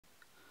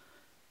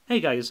Hey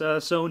guys,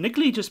 so Nick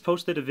Lee just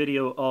posted a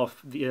video of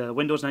the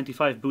Windows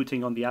 95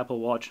 booting on the Apple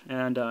Watch,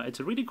 and it's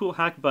a really cool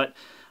hack, but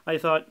I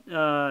thought,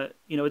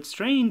 it's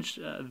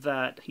strange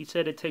that he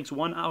said it takes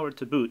 1 hour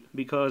to boot,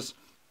 because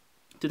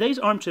today's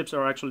ARM chips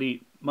are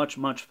actually much,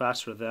 much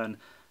faster than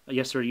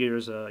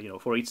yesteryear's,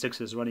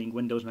 486s running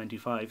Windows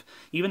 95.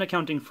 Even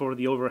accounting for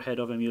the overhead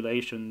of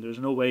emulation, there's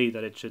no way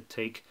that it should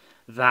take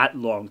that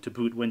long to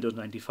boot Windows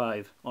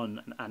 95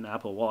 on an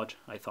Apple Watch,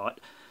 I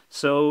thought.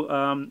 So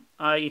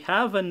I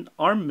have an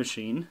ARM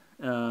machine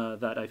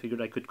that I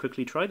figured I could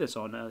quickly try this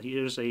on.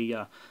 Here's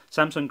a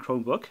Samsung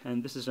Chromebook,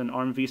 and this is an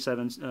ARM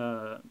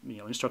v7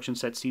 instruction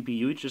set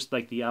CPU, just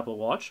like the Apple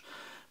Watch.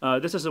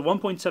 This is a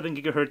 1.7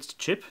 gigahertz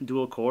chip,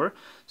 dual core.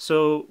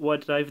 So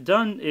what I've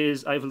done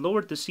is I've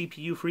lowered the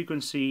CPU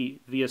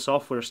frequency via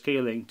software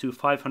scaling to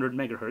 500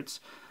 megahertz.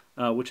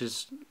 Which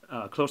is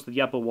close to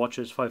the Apple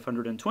Watch's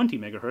 520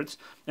 megahertz,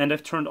 and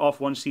I've turned off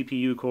one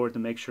CPU core to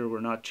make sure we're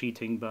not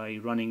cheating by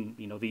running,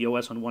 the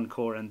OS on one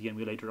core and the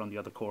emulator on the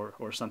other core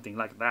or something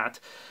like that.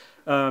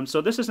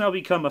 So this has now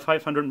become a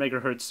 500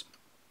 megahertz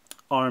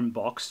ARM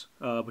box,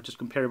 which is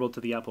comparable to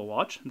the Apple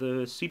Watch.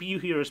 The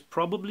CPU here is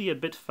probably a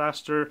bit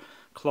faster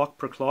clock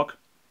per clock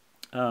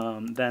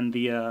than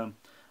the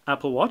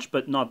Apple Watch,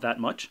 but not that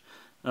much.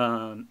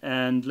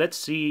 And let's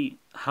see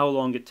how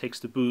long it takes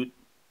to boot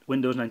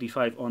Windows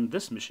 95 on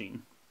this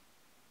machine.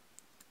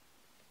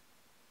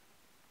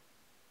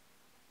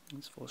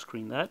 Let's full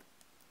screen that.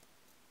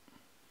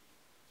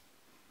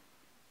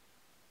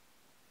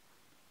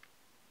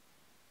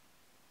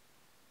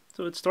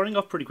 So it's starting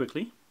off pretty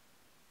quickly.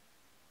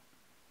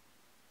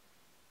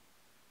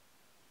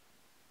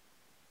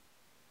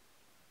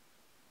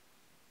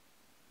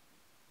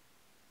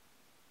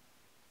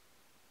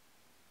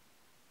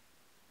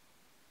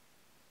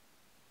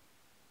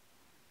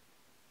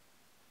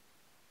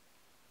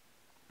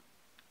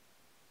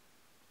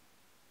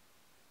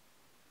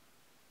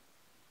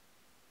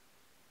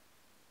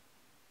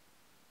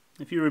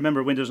 If you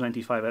remember Windows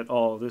 95 at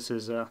all, this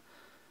is,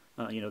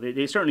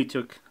 they certainly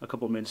took a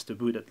couple minutes to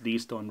boot, at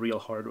least on real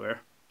hardware,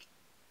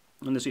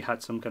 unless you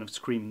had some kind of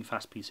screaming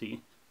fast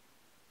PC.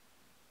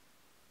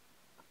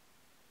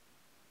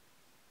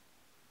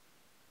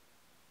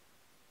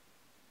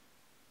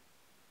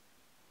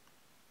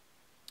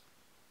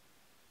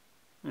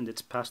 And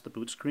it's past the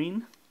boot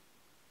screen.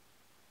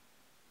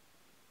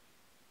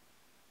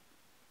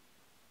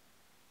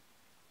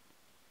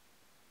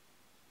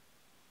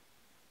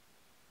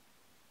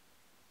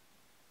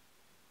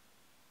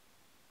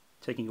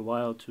 Taking a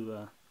while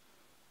to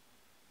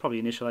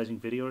probably initializing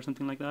video or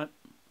something like that.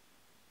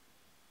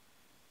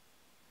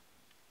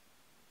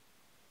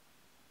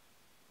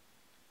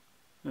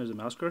 There's a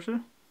mouse cursor.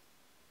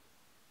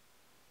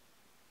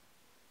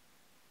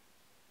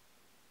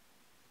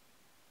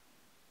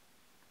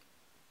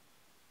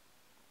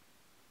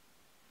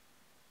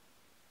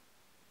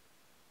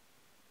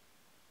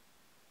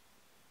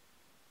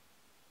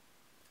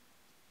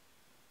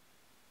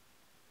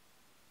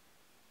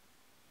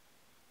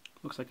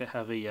 Looks like I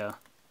have a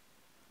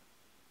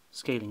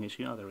scaling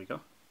issue. Oh, there we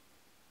go.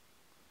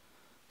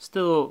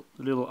 Still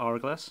a little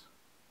hourglass.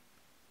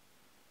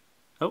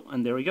 Oh,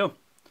 and there we go.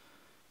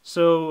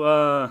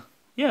 So,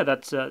 yeah,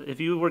 that's if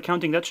you were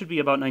counting, that should be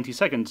about 90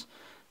 seconds.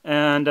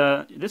 And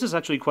this is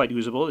actually quite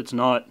usable. It's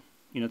not,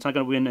 it's not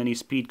going to win any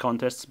speed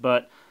contests,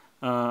 but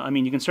I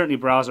mean, you can certainly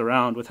browse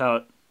around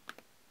without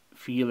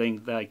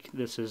feeling like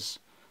this is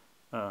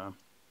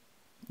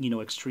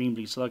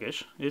extremely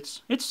sluggish.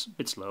 It's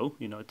slow.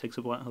 It takes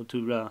a while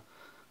to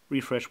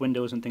refresh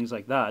Windows and things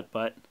like that,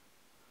 but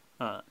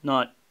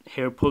not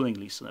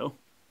hair-pullingly slow.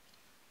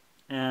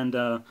 And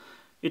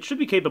it should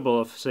be capable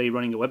of, say,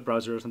 running a web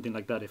browser or something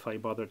like that if I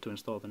bother to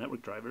install the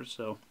network drivers.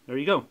 So there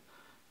you go.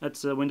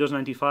 That's Windows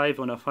 95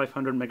 on a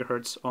 500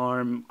 megahertz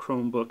ARM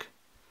Chromebook.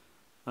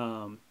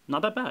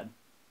 Not that bad.